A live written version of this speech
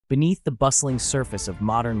Beneath the bustling surface of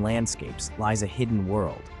modern landscapes lies a hidden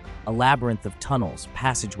world, a labyrinth of tunnels,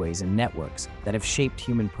 passageways, and networks that have shaped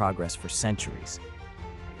human progress for centuries.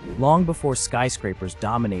 Long before skyscrapers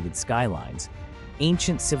dominated skylines,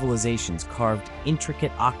 ancient civilizations carved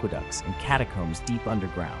intricate aqueducts and catacombs deep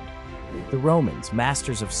underground. The Romans,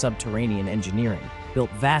 masters of subterranean engineering,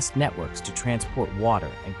 built vast networks to transport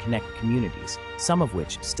water and connect communities, some of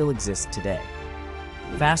which still exist today.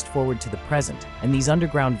 Fast forward to the present, and these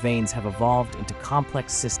underground veins have evolved into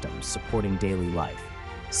complex systems supporting daily life.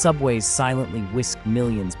 Subways silently whisk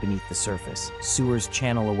millions beneath the surface, sewers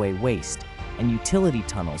channel away waste, and utility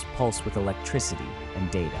tunnels pulse with electricity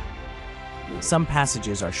and data. Some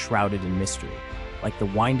passages are shrouded in mystery, like the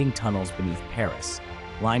winding tunnels beneath Paris,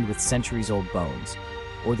 lined with centuries-old bones,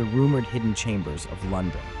 or the rumored hidden chambers of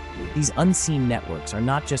London. These unseen networks are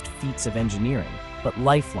not just feats of engineering, but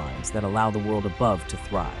lifelines that allow the world above to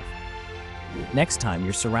thrive. Next time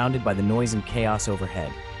you're surrounded by the noise and chaos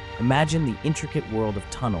overhead, imagine the intricate world of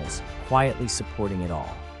tunnels quietly supporting it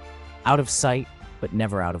all. Out of sight, but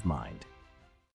never out of mind.